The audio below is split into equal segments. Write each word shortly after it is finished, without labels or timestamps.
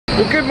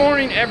Well, good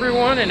morning,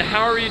 everyone, and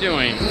how are you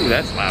doing? Ooh,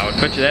 that's loud.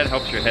 Bet you that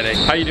helps your headache.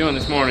 How you doing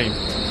this morning?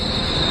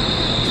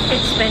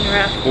 It's been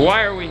rough.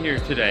 Why are we here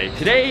today?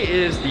 Today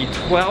is the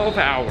 12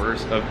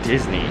 hours of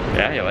Disney.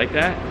 Yeah, you like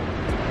that?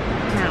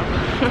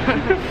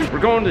 No. We're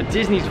going to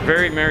Disney's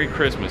Very Merry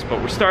Christmas, but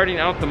we're starting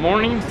out the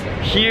morning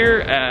here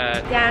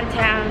at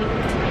downtown.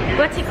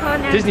 What's it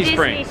called now? Disney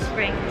Springs.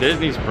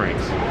 Disney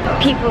Springs.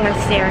 People are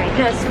staring.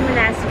 No, someone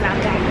asked about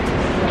that.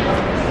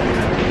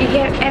 You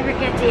ever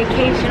get the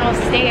occasional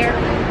stare?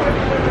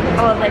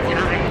 All the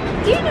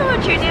time. Do you know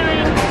what you're doing?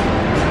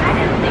 I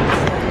don't think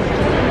so.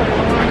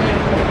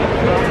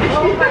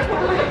 Oh my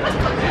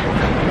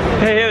God.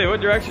 Hey Hailey, what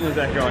direction is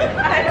that going?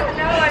 I don't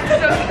know, I'm so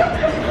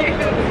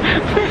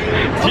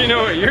confused. Do you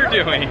know what you're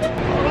doing?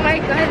 Oh my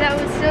God, that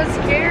was so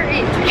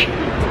scary.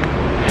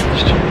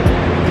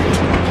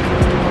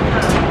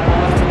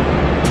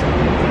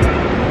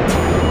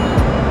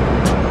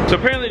 So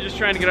apparently just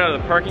trying to get out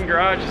of the parking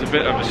garage is a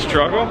bit of a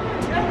struggle.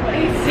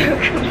 It's so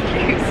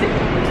confusing.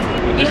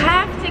 You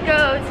have to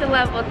go to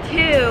level 2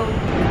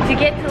 to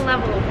get to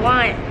level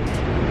 1.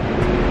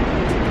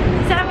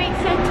 Does that make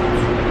sense?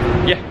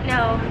 Yeah.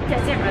 No, it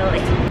doesn't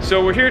really.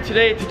 So we're here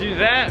today to do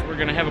that. We're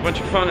gonna have a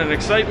bunch of fun and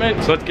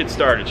excitement. So let's get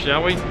started,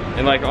 shall we?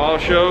 And like all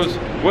shows,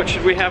 what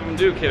should we have them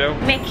do, kiddo?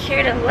 Make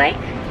sure to like,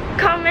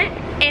 comment,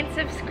 and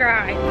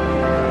subscribe.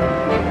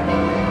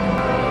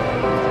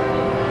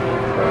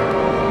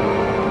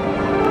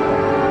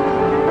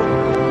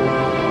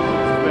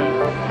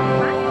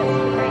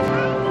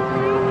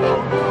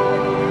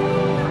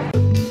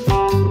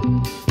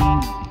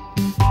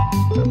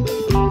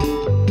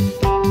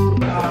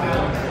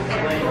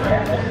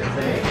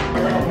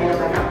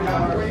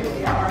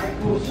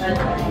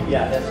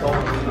 Yeah, that's all.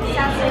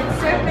 Southside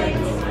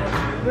Serpents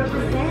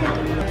represent.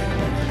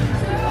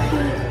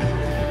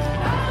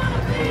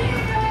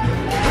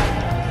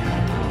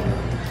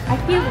 I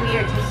feel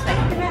weird just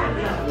like that.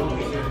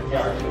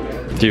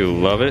 Do you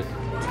love it?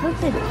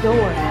 Look at the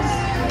doors.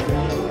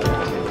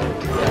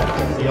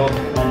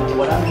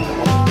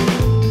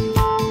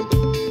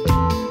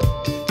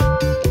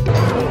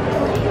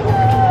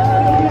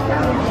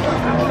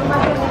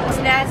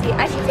 Snazzy.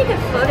 I should take a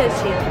photo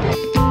shoot.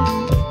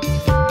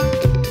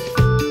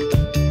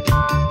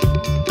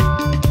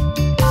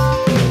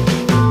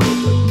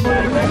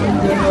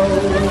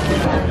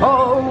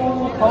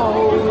 Oh,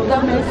 oh, the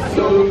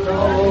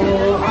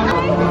mistletoe.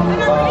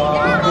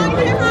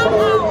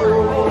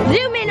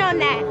 Zoom in on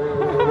that.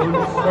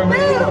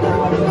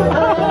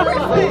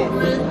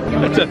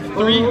 It's a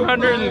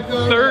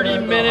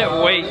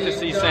 330-minute wait to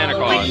see Santa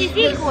Claus. Which is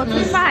equal to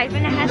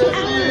 5.5 hours.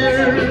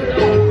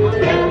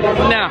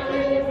 Nah,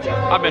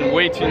 I've been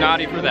way too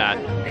naughty for that.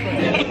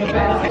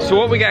 So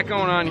what we got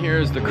going on here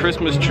is the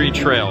Christmas tree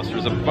trails.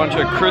 There's a bunch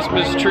of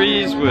Christmas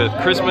trees with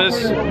Christmas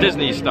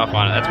Disney stuff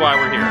on it. That's why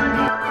we're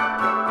here.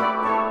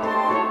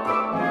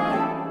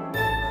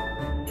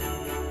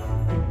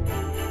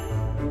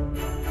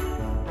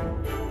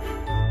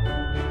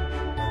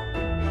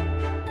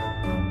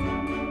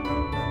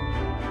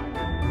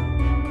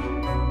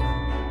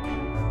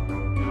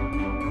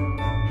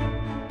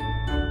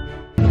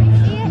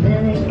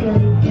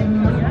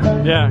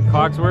 Yeah,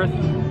 Cogsworth.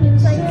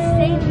 It's like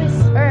stainless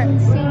or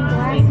stained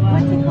glass.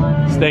 What's it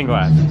called? Stained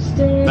glass.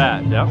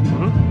 That, yep.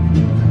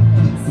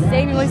 Mm-hmm.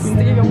 Stainless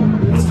steel.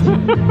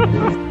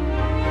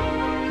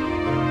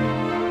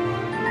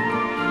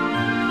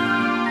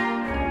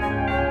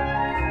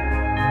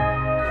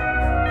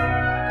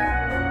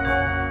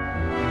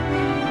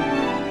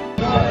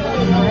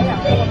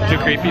 Too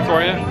creepy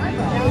for you?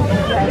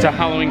 It's a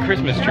Halloween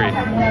Christmas tree.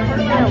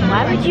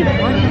 Why would you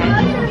want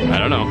that? I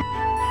don't know.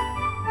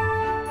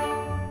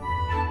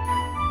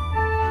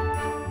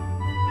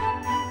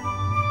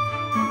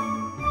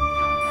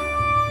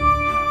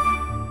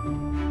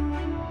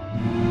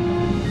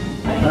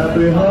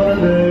 Happy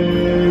holiday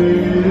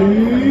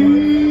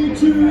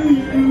to you.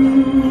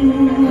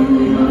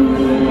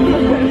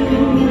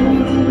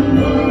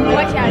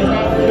 Watch out,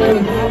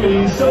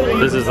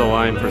 Dad. This is the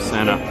line for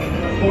Santa.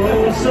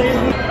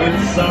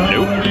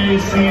 Nope.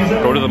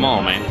 Go to the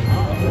mall, man.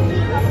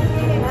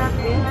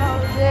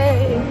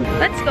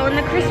 Let's go in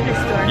the Christmas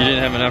store. You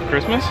didn't have enough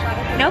Christmas?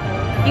 Nope,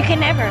 you can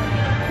never.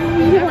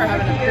 Never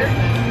have enough Christmas.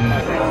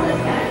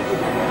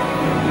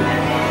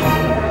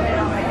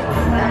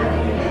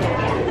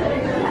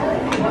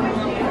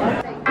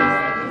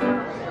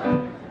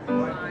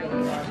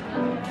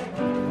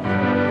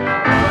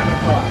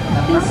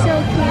 He's so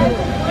cute.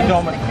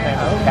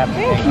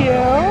 Thank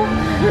you.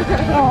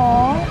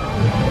 Aww.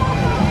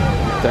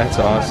 That's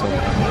awesome.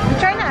 I'm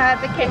trying to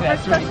advocate for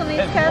special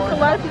needs cats. A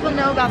lot of people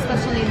know about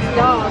special needs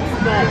dogs,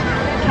 but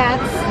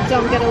cats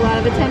don't get a lot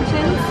of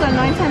attention. So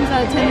 9 times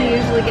out of 10 they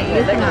usually get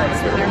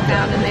euthanized when they're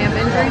found and they have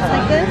injuries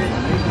like this.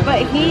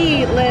 But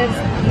he lives,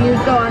 you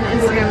go on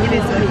Instagram and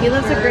Facebook, he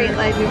lives a great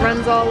life. He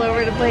runs all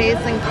over the place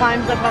and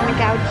climbs up on the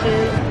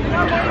couches.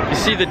 You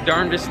see the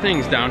darndest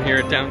things down here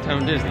at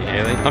downtown Disney,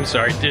 Hailey. I'm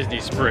sorry, Disney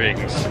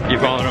Springs. You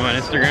following him on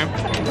Instagram?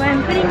 Well,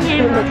 I'm putting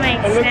him on my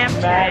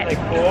Snapchat.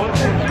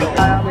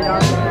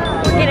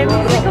 We're gonna be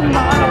like a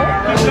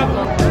model.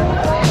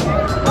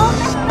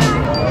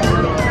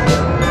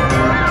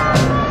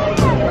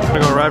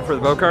 for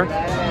the boat car?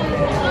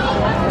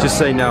 Just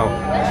say no. But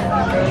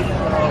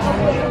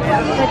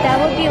that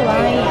would be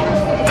lying.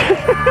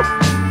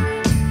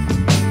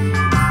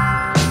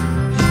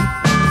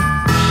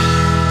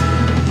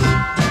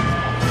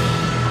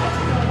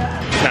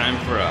 Time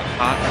for a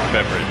hot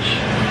beverage.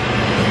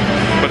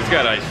 But it's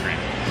got ice cream,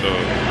 so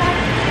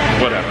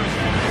whatever.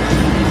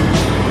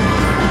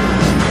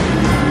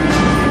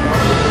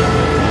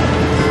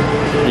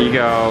 Here you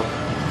go.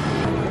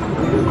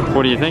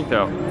 What do you think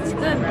though? It's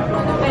good.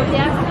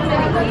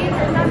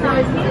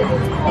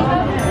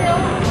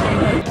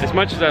 As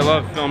much as I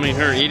love filming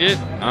her eat it,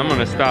 I'm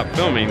gonna stop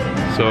filming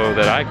so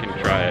that I can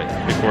try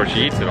it before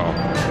she eats it all.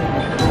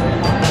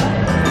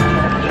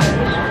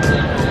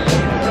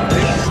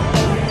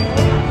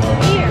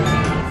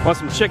 Here. Want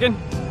some chicken?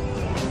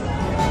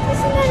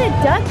 Isn't that a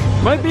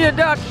duck? Might be a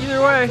duck,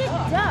 either way. It's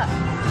a duck.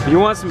 You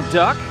want some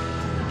duck?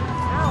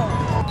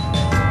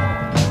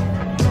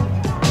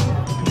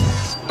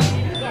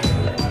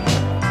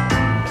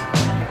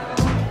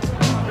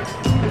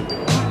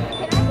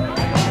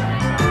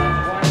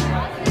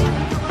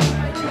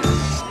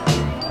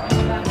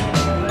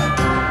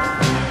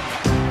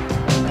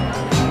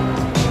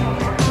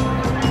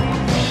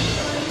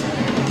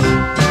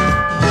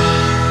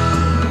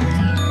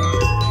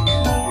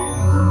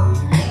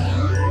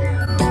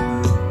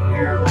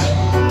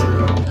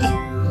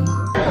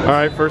 All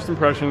right, first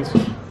impressions.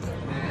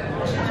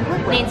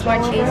 Needs more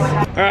cheese.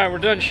 All right, we're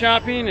done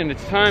shopping and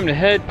it's time to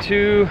head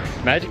to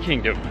Magic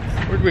Kingdom.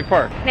 Where do we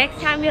park? Next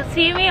time you'll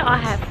see me, I'll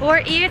have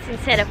 4 ears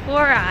instead of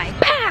 4 eyes.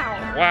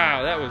 Pow!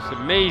 Wow, that was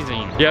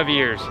amazing. You have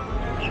ears.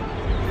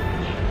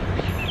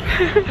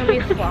 It'll be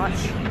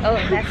floss. Oh,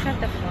 that's not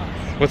the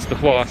floss. What's the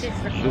floss? This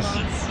is the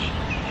floss.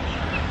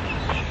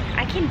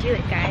 I can do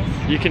it, guys.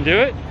 You can do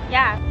it?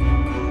 Yeah.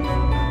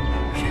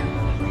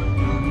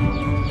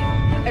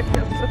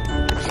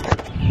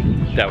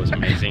 That was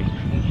amazing.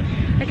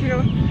 I can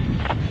go.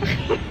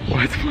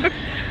 What?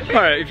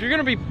 All right, if you're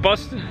gonna be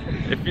busting,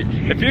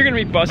 if you're gonna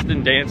be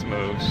busting dance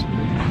moves,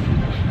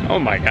 oh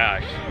my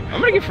gosh,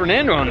 I'm gonna get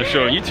Fernando on the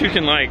show. You two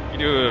can like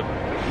do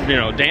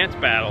dance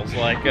battles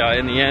like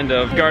in the end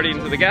of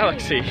Guardians of the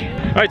Galaxy.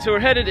 All right, so we're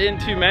headed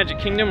into Magic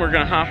Kingdom. We're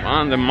gonna hop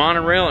on the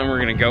monorail and we're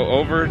gonna go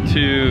over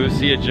to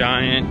see a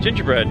giant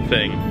gingerbread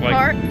thing. Like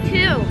Part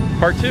 2.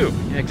 Part 2,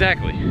 yeah,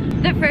 exactly.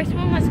 The first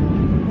one was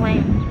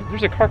lame.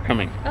 There's a car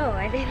coming. Oh,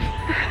 I didn't.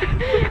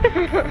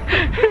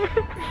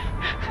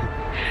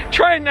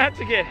 Trying not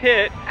to get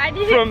hit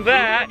from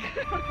that.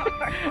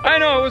 I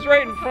know, it was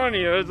right in front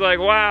of you. It was like,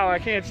 wow, I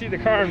can't see the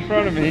car in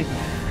front of me.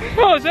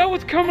 Oh, is that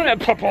what's coming at?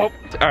 Pop, pop.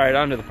 All right,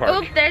 on to the park.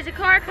 Oop, there's a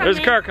car coming. There's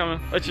a car coming.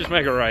 Let's just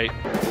make a right.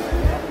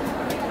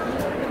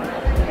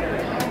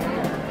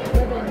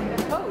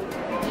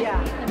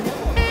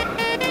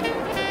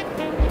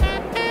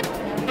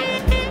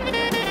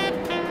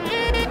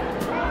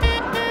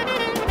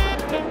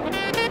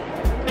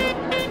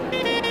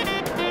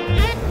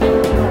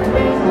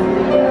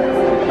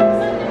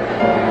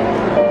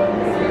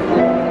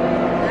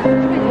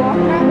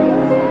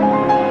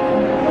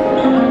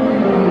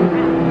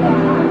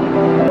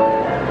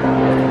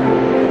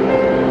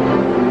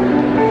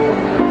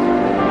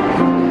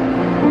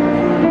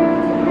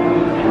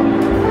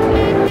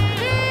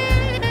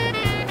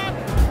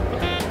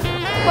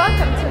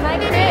 Welcome to my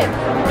crib.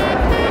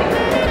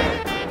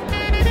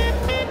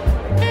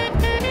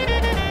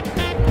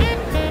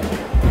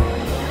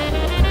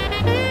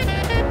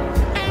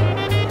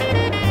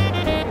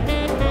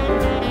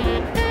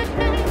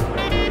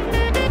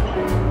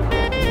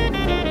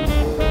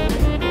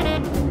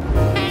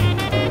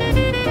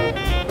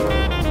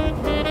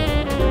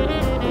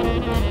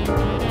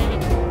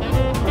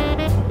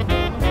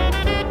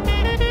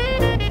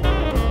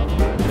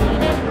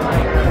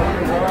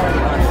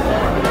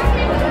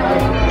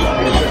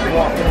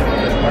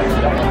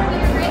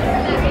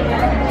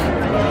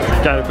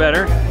 Got it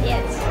better?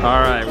 Yes.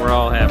 All right, we're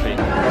all happy.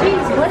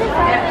 Jeez, what if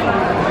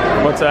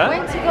I What's that?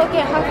 went to go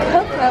get hot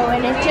cocoa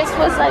and it just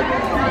was like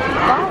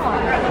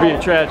gone? It'd be a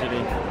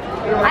tragedy.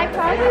 I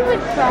probably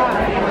would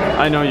cry.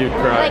 I know you'd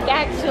cry. Like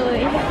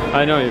actually.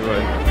 I know you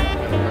would.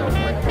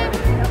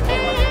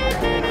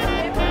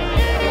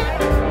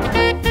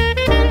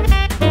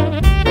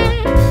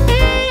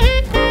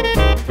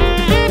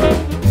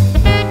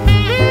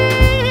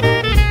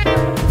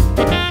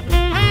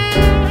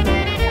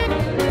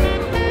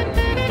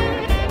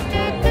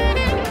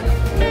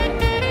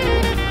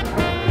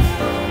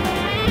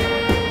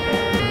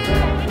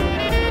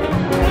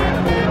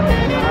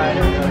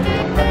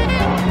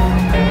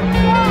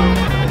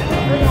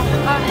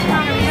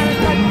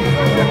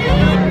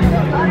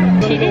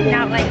 She did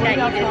not like that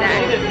you did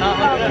that. She did not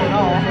like that at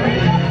all.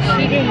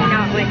 She did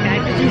not like that.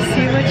 Did you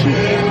see what she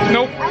did?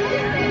 Nope.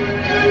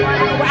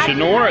 Should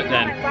ignore it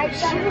then.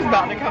 She was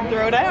about to come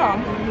throw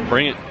down.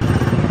 Bring it.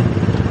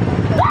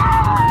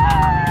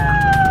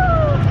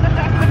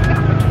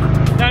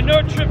 Now,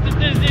 no trip to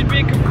Disney would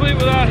be complete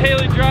without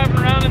Hailey driving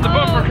around in the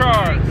bumper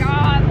cars.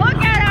 God,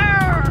 look at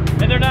her!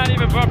 And they're not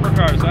even bumper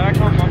cars. I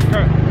call them bumper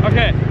cars.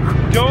 Okay,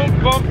 don't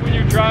bump when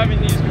you're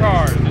driving these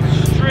cars.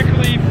 It's strictly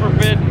strictly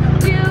forbidden.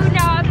 Do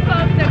not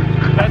poke them.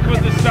 That's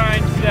what the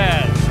sign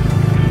says.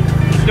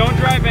 Don't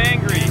drive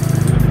angry.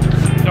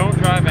 Don't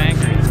drive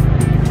angry.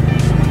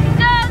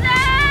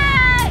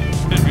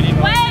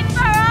 Wait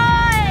for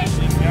us!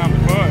 We need to get out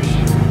and push.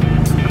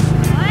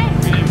 What?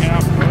 We need to get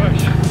out and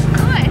push.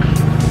 Push?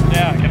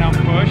 Yeah, get out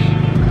and push.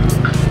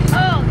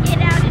 Oh, get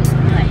out and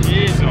push.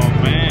 Jeez, oh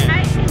man.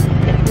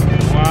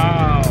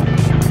 Wow.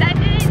 That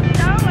didn't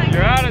sound like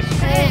You're out of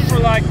school for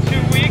like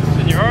 2 weeks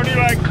and you're already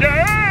like,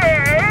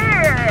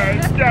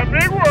 yeah, I got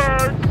big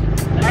words.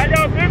 I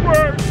got big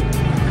words.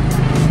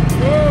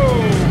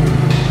 Whoa.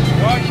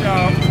 Watch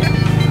out.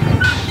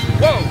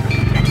 Whoa.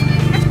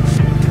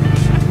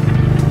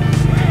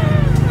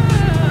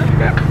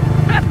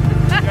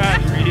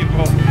 Guys, you're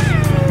evil.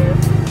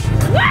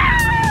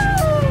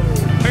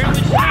 Apparently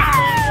she's going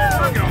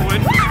where we're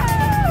going.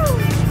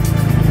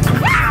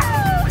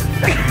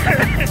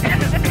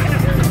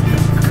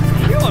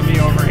 Killing me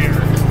over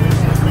here.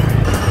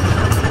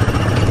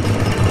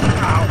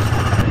 Ow.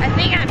 I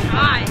think I'm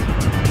hot.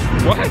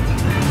 What?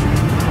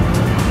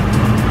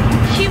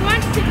 She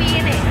wants to be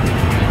in it.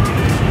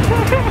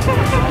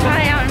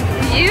 Try on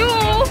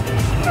fuel.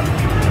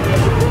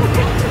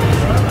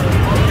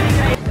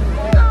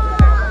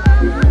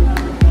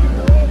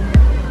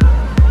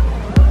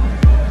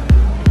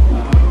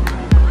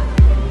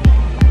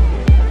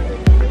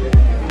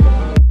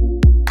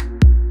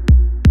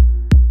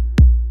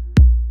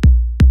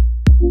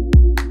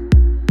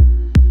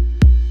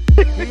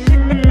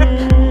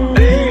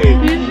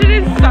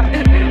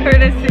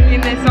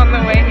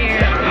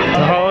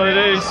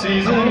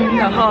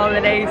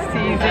 holiday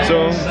season.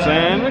 So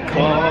Santa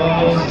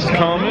Claus is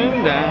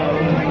coming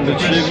down the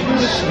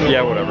chimney.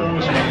 Yeah, whatever.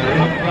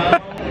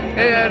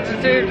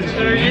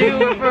 To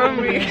you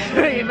from me,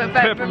 a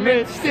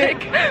peppermint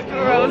stick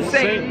for old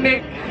Saint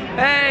Nick,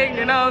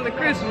 hanging on the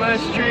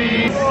Christmas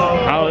tree.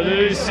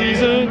 Holiday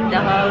season, The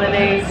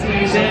holiday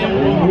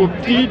season.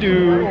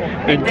 whoop-de-doo,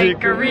 and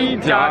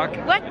dickory-dock.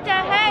 What the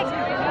heck? Oh,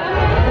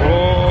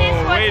 This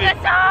was wait the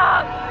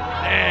song!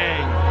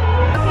 Dang.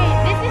 Okay,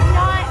 this is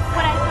not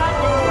what I thought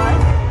this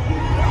was.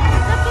 I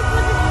thought this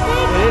was a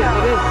stage show.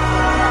 It is.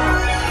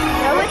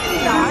 No, it's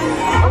not.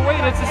 Oh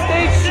wait, it's a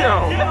stage show.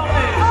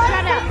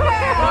 Shut up.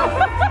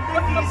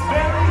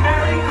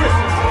 Merry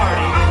Christmas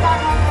party.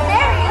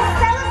 Merry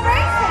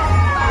celebration.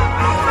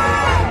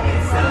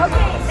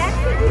 Okay, that's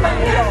the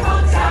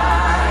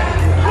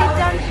kids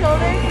on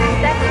shoulders.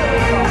 That's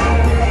really cool.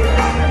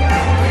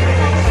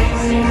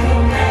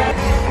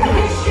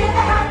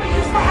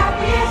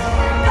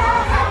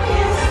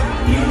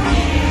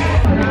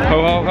 Ho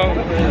ho ho.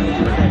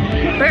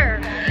 Burr.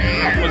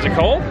 Was it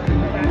cold?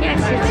 Yes,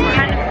 it's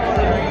kind of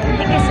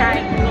pick a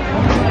side.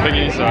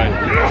 Picking a side.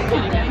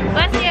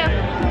 Bless you.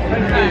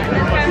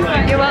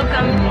 You're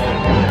welcome.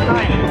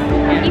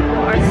 People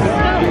are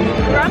so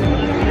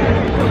grumpy.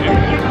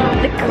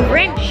 The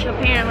Grinch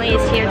apparently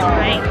is here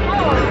tonight.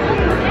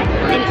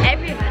 And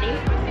everybody.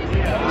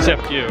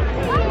 Except you. Of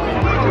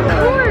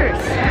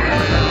course.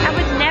 I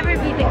would never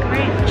be the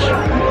Grinch.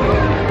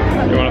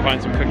 You want to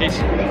find some cookies?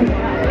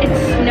 It's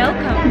snow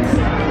cones.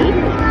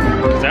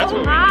 Ooh. 'Cause that's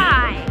what we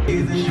Hi.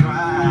 It's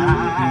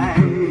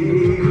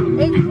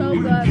It's so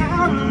good.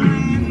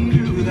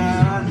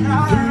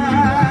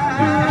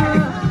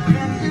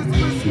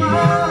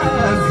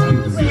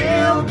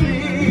 will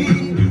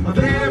be a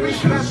very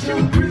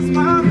special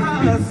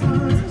Christmas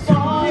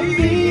for me.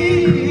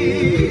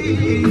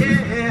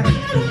 Yeah.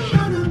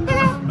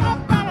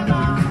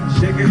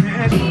 Shake your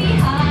hand.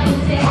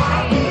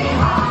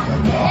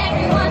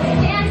 Everyone's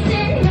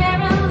dancing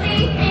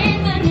merrily in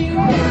the new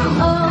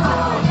moon. Oh,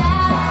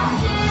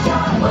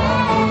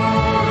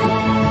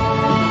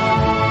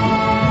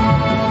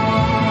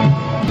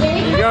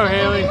 There you go,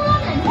 Hailey.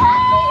 Happy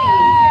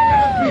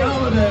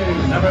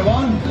holidays,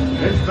 everyone.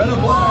 It's been a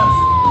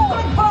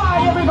blast.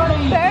 Goodbye, everybody.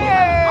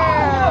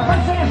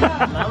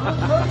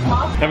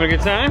 Having a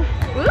good time?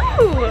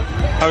 Ooh.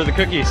 How are the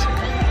cookies?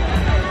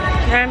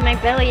 My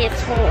belly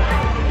is full.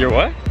 Your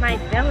what? My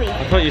belly.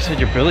 I thought you said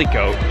your billy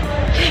goat.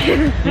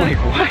 I'm like,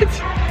 what?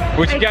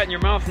 What you got in your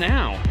mouth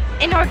now?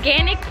 An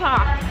organic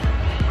pop.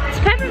 It's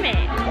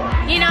peppermint.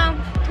 You know,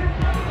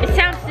 it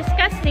sounds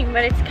disgusting,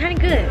 but it's kind of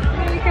good.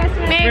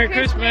 Merry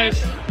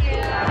Christmas.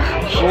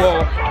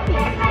 Whoa.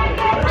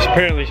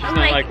 Apparently she's not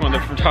like- like one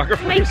of the Oh my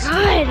photographers.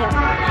 God.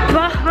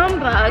 Bah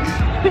humbug.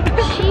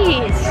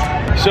 Jeez.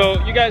 So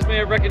you guys may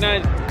have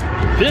recognized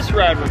this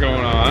ride we're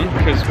going on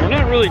because we're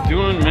not really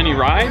doing many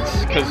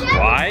rides because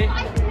why?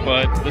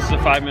 But this is a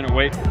 5-minute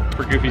wait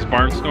for Goofy's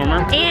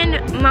Barnstormer. And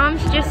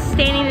Mom's just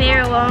standing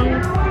there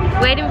alone,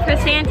 waiting for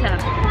Santa.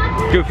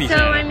 Goofy So,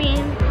 Santa. I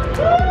mean,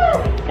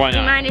 Why you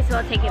not? might as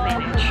well take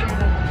advantage.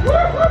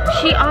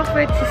 She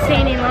offered to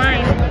stand in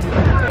line.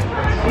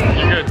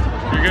 You're good.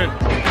 You're good.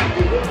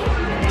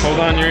 Hold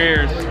on your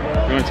ears.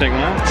 You want to take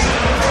one out?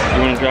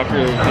 You want to drop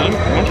your thing? Why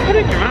don't you put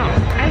it in your mouth?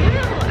 I don't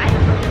know.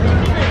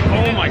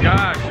 Oh my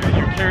gosh,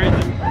 you're carrying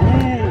them.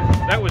 Ooh,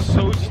 that was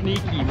so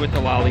sneaky with the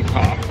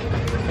lollipop.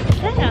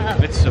 Shut up.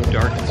 It's so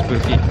dark and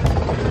spooky.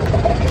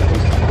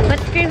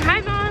 Let's scream,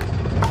 hi, Mom.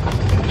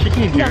 She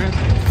can't hear us.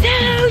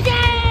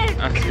 Susan!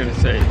 I was gonna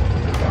say,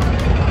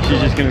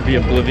 she's just gonna be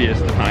oblivious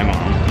to hi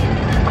mom.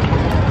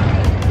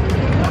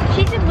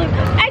 She's in blue.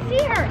 I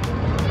see her.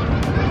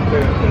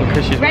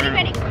 Because she's Ready,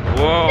 wearing- ready.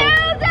 Whoa.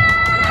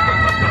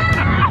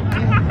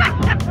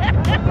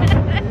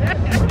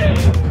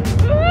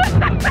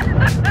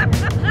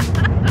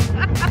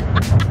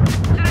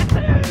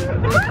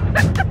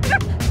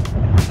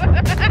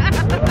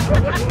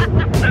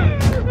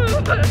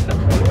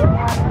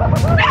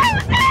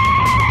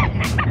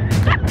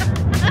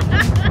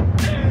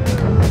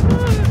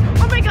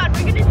 Oh my God,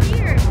 we're gonna see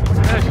her.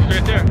 Yeah, she's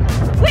right there.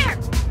 Where?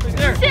 Right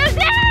there.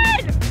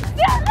 Susan!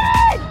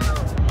 Susan!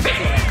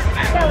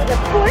 That was a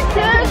poor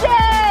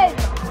Susan!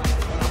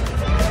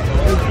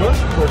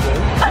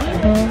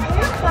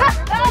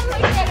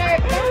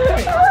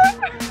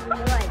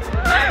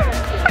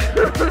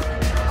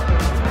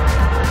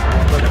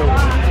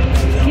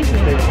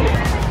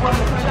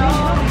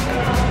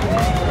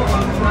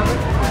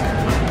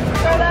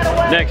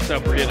 Next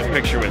up, we're getting a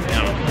picture with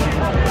him.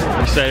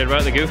 Excited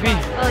about the Goofy?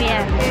 Oh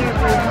yeah.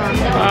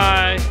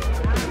 Hi.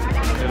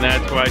 And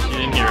that's why she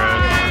didn't hear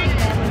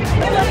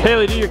us.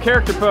 Hailey, do your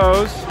character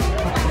pose.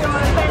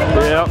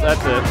 Yep,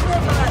 that's it.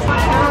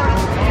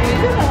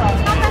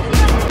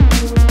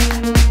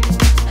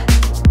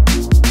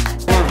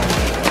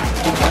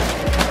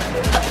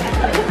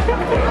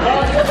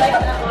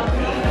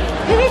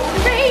 It's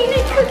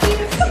raining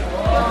cookies.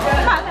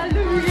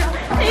 Hallelujah.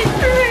 It's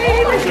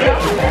raining.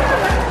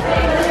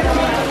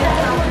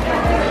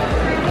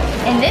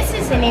 And this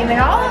isn't even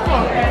all of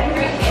them.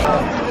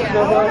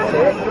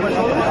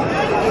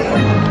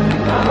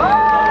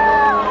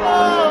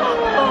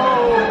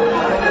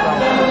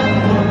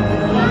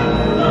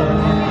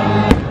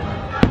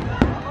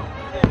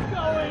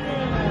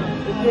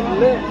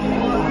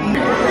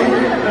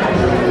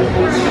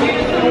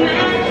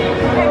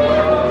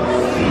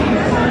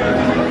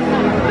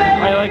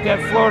 I like that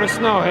Florida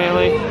snow,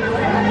 Hailey.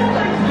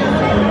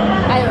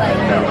 I like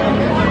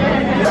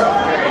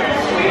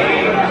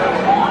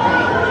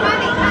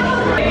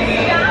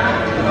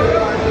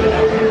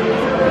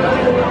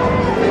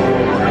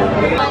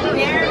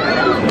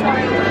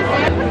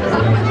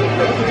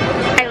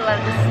I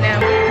love the snow.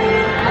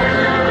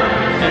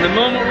 And the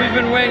moment we've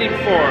been waiting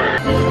for.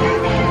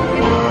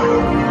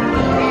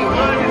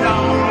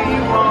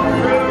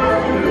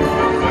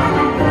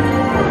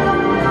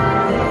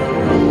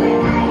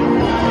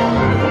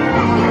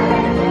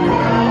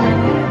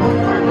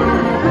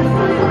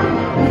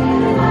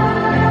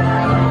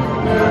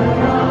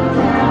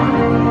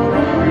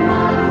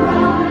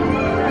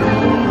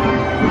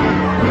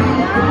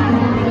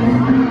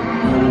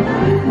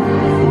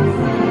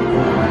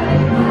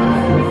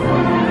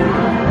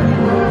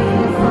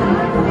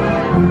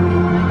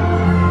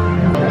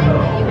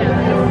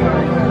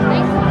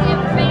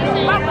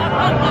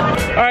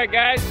 Alright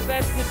guys, so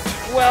that's the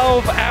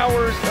 12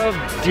 hours of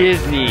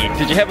Disney.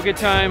 Did you have a good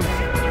time?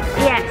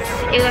 Yes,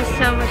 it was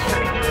so much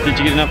fun. Did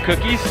you get enough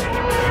cookies?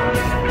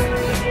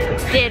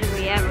 Did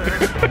we ever?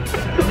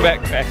 The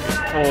backpack is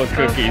full of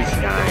cookies.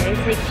 Oh God, it's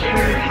like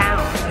 2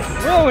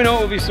 pounds. Well, we know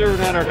what we'll be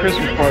serving at our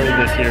Christmas party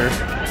this year.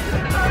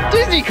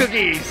 Disney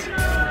cookies!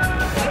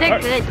 They're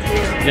good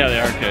too. Yeah, they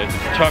are good.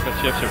 Chocolate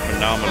chips are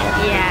phenomenal.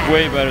 Yeah.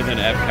 Way better than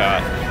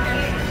Epcot.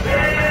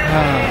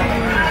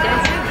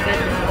 Those are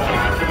good.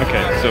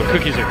 Okay, so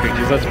cookies are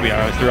cookies, let's be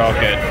honest, they're all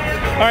good.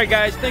 Alright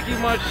guys, thank you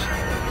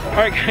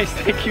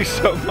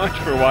so much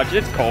for watching.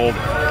 It's cold.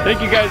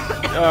 Thank you guys.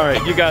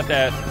 Alright, you got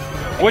that.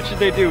 What should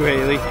they do,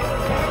 Hailey?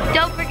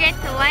 Don't forget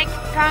to like,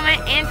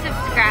 comment, and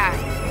subscribe.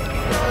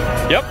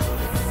 Yep.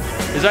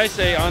 As I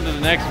say, on to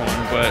the next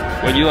one, but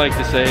what you like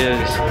to say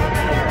is...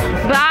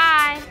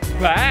 Bye.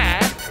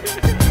 Bye!